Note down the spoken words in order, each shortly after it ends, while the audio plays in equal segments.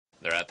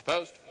They're at the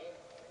post.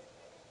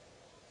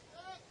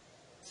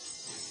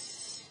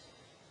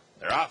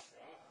 They're off.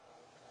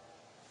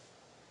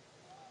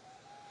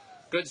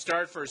 Good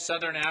start for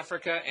Southern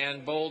Africa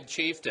and Bold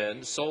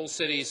Chieftan. Soul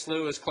City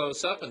Slew is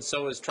close up, and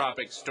so is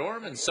Tropic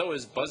Storm, and so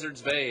is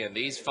Buzzards Bay. And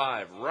these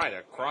five right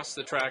across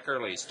the track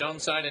early.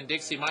 Stoneside and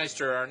Dixie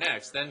Meister are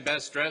next, then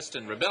Bestdressed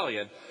and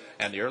Rebellion.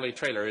 And the early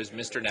trailer is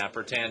Mr.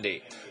 Napper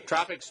Tandy.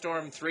 Tropic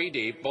Storm 3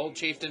 deep, Bold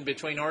Chieftan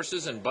between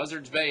horses, and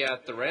Buzzards Bay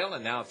at the rail.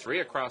 And now 3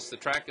 across the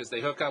track as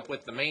they hook up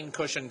with the main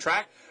cushion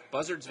track.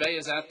 Buzzards Bay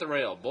is at the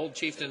rail. Bold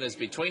Chieftan is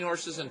between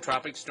horses, and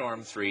Tropic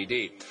Storm 3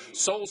 deep.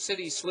 Soul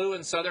City Slew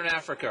and Southern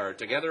Africa are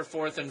together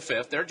 4th and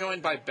 5th. They're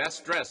joined by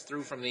Bestdressed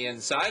through from the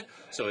inside,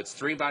 so it's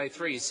 3 by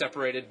 3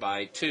 separated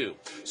by 2.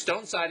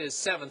 Stoneside is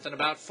 7th and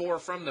about 4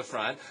 from the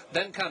front.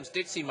 Then comes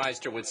Dixie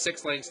Meister with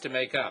 6 lengths to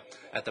make up.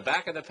 At the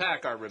back of the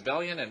pack are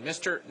Rebellion and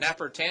Mr.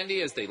 Napper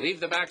Tandy as they leave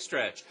the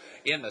backstretch.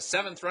 In the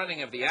 7th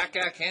running of the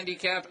ACAC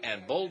Handicap,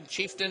 and Bold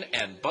Chieftan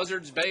and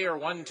Buzzards Bay are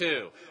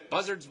 1-2.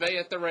 Buzzards Bay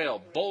at the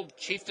rail. Bold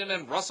Chieftan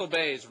and Russell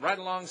Bays right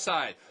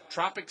alongside.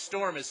 Tropic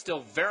Storm is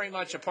still very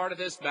much a part of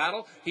this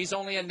battle. He's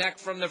only a neck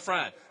from the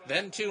front.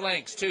 Then 2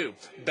 lengths, 2.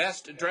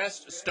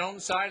 Bestdressed,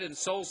 Stoneside, and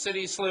Soul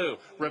City Slew.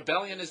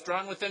 Rebellion is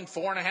drawn within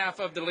 4.5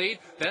 of the lead.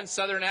 Then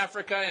Southern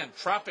Africa and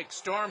Tropic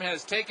Storm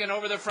has taken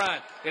over the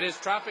front. It is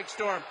Tropic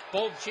Storm.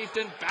 Bold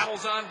Chieftan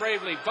battles on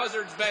bravely.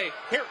 Buzzards Bay.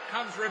 Here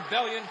comes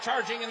Rebellion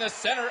charging in the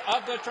center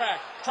of the track.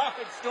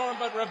 Tropic Storm,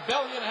 but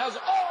Rebellion has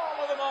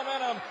all of the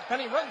momentum,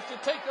 and he runs to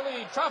take the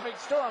lead. Tropic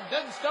Storm,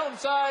 then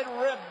Stoneside.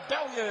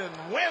 Rebellion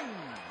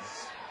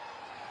wins.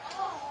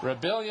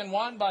 Rebellion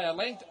won by a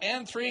length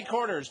and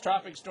 3/4.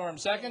 Tropic Storm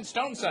second,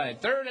 Stoneside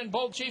third, and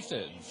Bold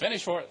Chieftan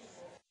finished 4th.